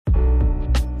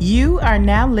You are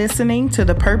now listening to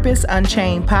the Purpose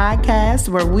Unchained podcast,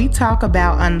 where we talk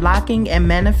about unlocking and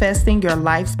manifesting your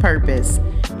life's purpose.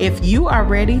 If you are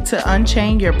ready to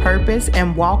unchain your purpose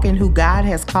and walk in who God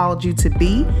has called you to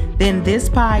be, then this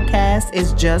podcast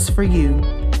is just for you.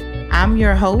 I'm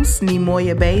your host,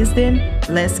 Nemoya Baisden.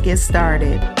 Let's get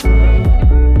started.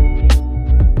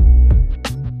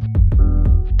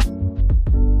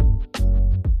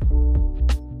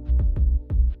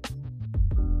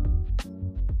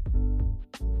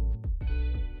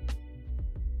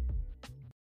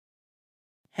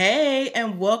 Hey,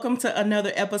 and welcome to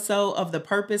another episode of the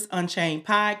Purpose Unchained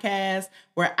podcast,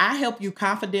 where I help you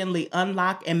confidently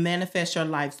unlock and manifest your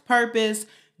life's purpose.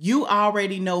 You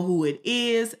already know who it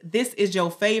is. This is your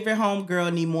favorite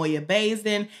homegirl, Nemoya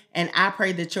Baisden, and I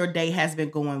pray that your day has been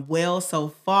going well so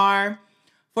far.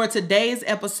 For today's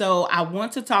episode, I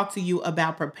want to talk to you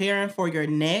about preparing for your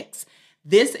next.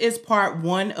 This is part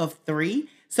 1 of 3.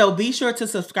 So be sure to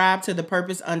subscribe to the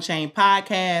Purpose Unchained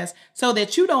podcast so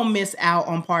that you don't miss out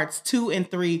on parts 2 and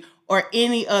 3 or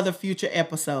any other future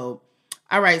episode.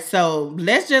 All right, so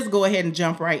let's just go ahead and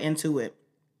jump right into it.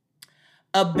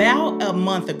 About a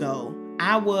month ago,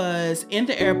 I was in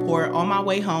the airport on my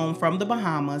way home from the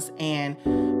Bahamas, and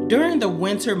during the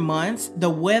winter months, the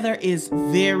weather is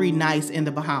very nice in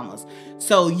the Bahamas.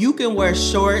 So you can wear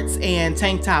shorts and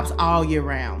tank tops all year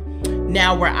round.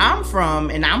 Now, where I'm from,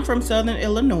 and I'm from Southern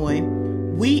Illinois,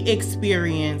 we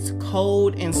experience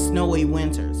cold and snowy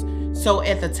winters. So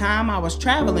at the time I was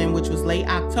traveling, which was late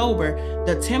October,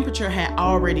 the temperature had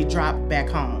already dropped back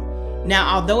home.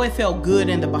 Now, although it felt good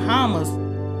in the Bahamas,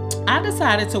 I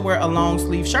decided to wear a long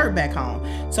sleeve shirt back home.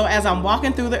 So as I'm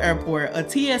walking through the airport, a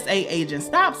TSA agent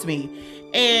stops me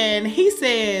and he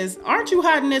says, "Aren't you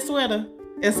hot in this sweater?"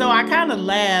 And so I kind of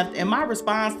laughed, and my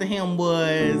response to him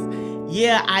was,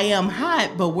 "Yeah, I am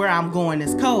hot, but where I'm going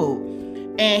is cold."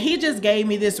 And he just gave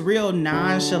me this real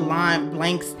nonchalant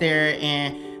blank stare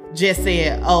and just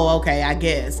said, "Oh, okay, I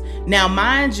guess." Now,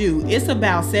 mind you, it's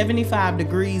about 75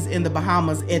 degrees in the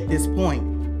Bahamas at this point.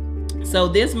 So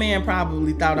this man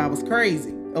probably thought I was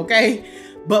crazy, okay?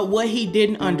 But what he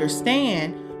didn't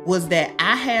understand was that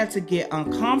I had to get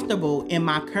uncomfortable in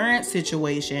my current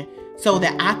situation so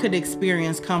that I could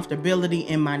experience comfortability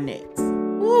in my next.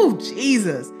 Ooh,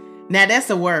 Jesus. Now that's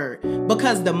a word,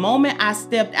 because the moment I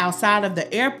stepped outside of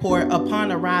the airport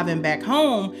upon arriving back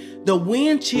home, the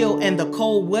wind chill and the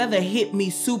cold weather hit me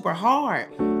super hard.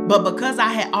 But because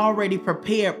I had already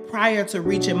prepared prior to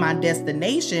reaching my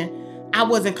destination, I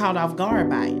wasn't caught off guard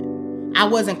by it. I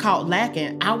wasn't caught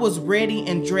lacking. I was ready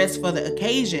and dressed for the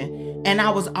occasion, and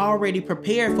I was already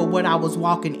prepared for what I was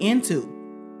walking into.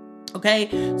 Okay,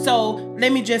 so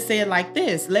let me just say it like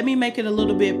this. Let me make it a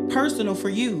little bit personal for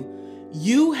you.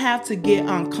 You have to get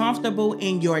uncomfortable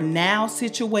in your now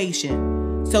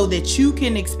situation so that you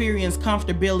can experience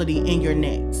comfortability in your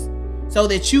next, so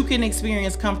that you can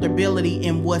experience comfortability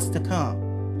in what's to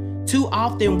come. Too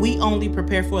often, we only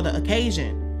prepare for the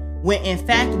occasion, when in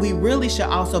fact, we really should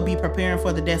also be preparing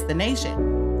for the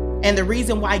destination. And the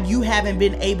reason why you haven't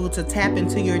been able to tap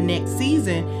into your next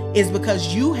season is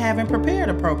because you haven't prepared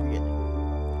appropriately.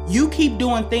 You keep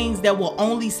doing things that will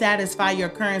only satisfy your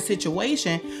current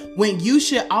situation when you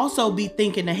should also be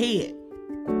thinking ahead.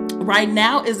 Right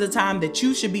now is the time that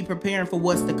you should be preparing for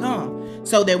what's to come,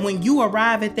 so that when you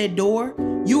arrive at that door,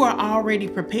 you are already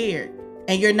prepared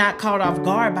and you're not caught off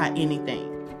guard by anything.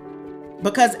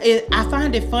 Because I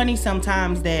find it funny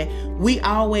sometimes that we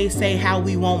always say how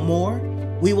we want more.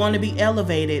 We want to be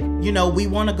elevated. You know, we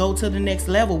want to go to the next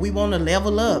level. We want to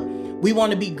level up. We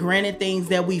want to be granted things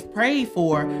that we've prayed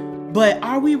for. But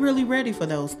are we really ready for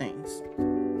those things?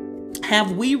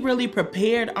 Have we really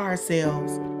prepared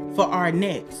ourselves for our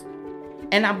next?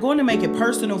 And I'm going to make it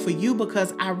personal for you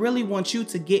because I really want you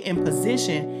to get in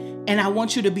position, and I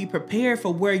want you to be prepared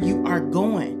for where you are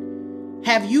going.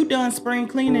 Have you done spring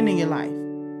cleaning in your life?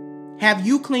 Have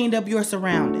you cleaned up your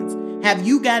surroundings? Have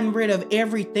you gotten rid of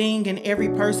everything and every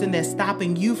person that's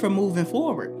stopping you from moving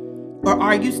forward? Or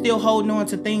are you still holding on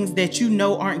to things that you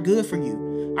know aren't good for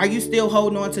you? Are you still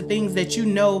holding on to things that you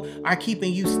know are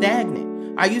keeping you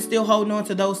stagnant? Are you still holding on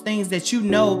to those things that you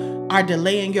know are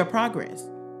delaying your progress?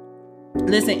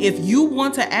 Listen, if you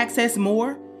want to access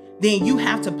more, then you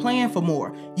have to plan for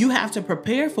more. You have to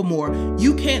prepare for more.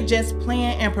 You can't just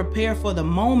plan and prepare for the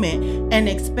moment and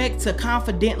expect to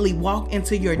confidently walk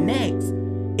into your next.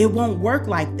 It won't work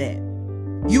like that.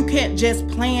 You can't just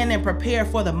plan and prepare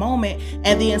for the moment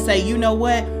and then say, you know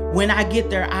what? When I get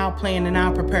there, I'll plan and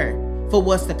I'll prepare for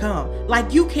what's to come.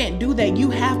 Like, you can't do that. You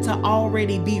have to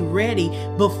already be ready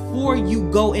before you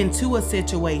go into a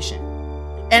situation.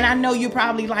 And I know you're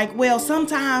probably like, well,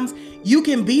 sometimes, You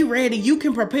can be ready. You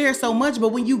can prepare so much, but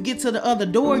when you get to the other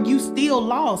door, you still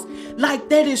lost. Like,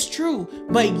 that is true.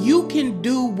 But you can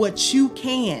do what you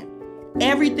can.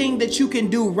 Everything that you can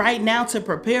do right now to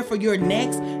prepare for your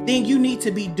next, then you need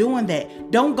to be doing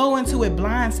that. Don't go into it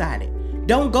blindsided.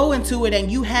 Don't go into it and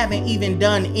you haven't even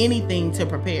done anything to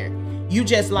prepare. You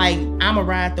just like, I'ma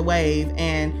ride the wave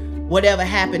and whatever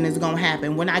happens is gonna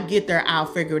happen. When I get there, I'll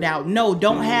figure it out. No,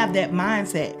 don't have that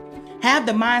mindset. Have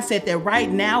the mindset that right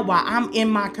now, while I'm in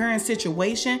my current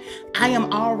situation, I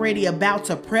am already about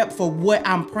to prep for what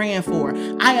I'm praying for.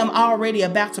 I am already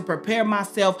about to prepare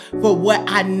myself for what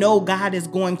I know God is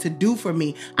going to do for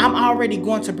me. I'm already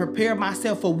going to prepare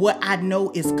myself for what I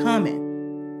know is coming.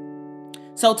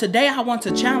 So today I want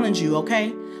to challenge you,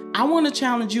 okay? I want to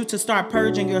challenge you to start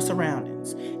purging your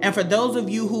surroundings. And for those of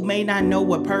you who may not know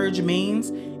what purge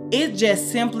means, it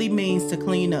just simply means to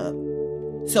clean up.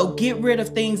 So get rid of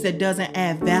things that doesn't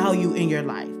add value in your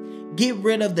life. Get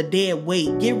rid of the dead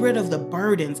weight. Get rid of the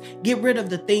burdens. Get rid of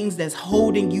the things that's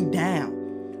holding you down.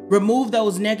 Remove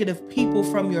those negative people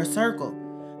from your circle,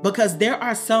 because there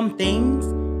are some things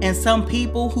and some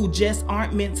people who just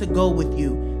aren't meant to go with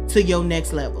you to your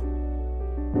next level.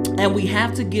 And we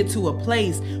have to get to a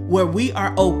place where we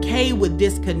are okay with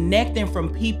disconnecting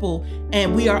from people,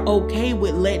 and we are okay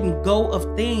with letting go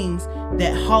of things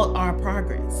that halt our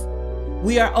progress.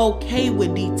 We are okay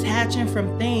with detaching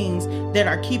from things that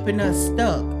are keeping us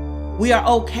stuck. We are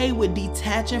okay with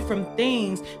detaching from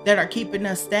things that are keeping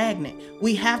us stagnant.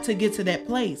 We have to get to that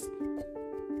place.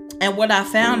 And what I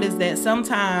found is that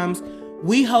sometimes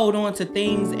we hold on to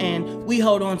things and we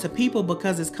hold on to people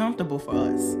because it's comfortable for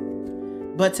us.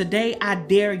 But today I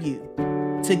dare you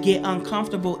to get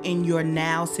uncomfortable in your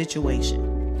now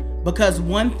situation. Because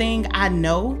one thing I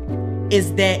know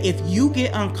is that if you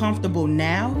get uncomfortable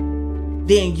now,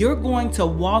 then you're going to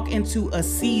walk into a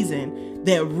season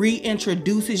that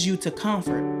reintroduces you to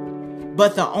comfort.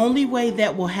 But the only way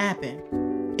that will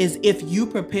happen is if you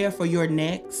prepare for your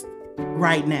next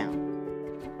right now.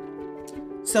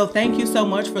 So thank you so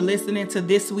much for listening to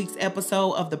this week's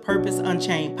episode of the Purpose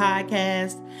Unchained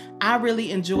podcast. I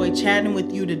really enjoyed chatting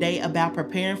with you today about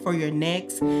preparing for your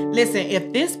next. Listen,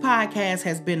 if this podcast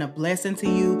has been a blessing to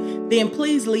you, then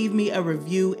please leave me a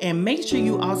review and make sure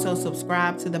you also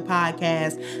subscribe to the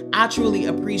podcast. I truly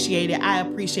appreciate it. I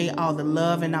appreciate all the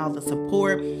love and all the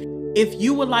support. If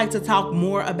you would like to talk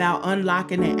more about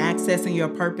unlocking and accessing your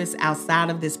purpose outside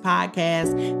of this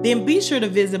podcast, then be sure to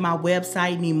visit my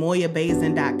website,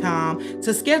 nemoyabazin.com,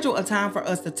 to schedule a time for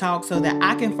us to talk so that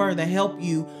I can further help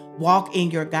you walk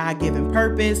in your God-given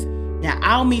purpose. Now,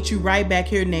 I'll meet you right back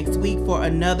here next week for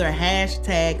another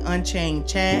 #Unchained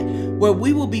chat, where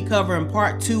we will be covering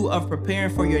part 2 of preparing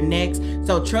for your next.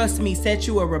 So trust me, set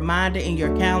you a reminder in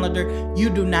your calendar. You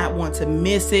do not want to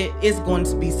miss it. It's going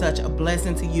to be such a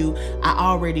blessing to you. I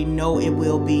already know it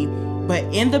will be. But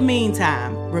in the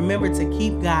meantime, remember to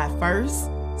keep God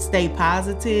first, stay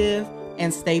positive,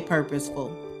 and stay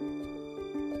purposeful.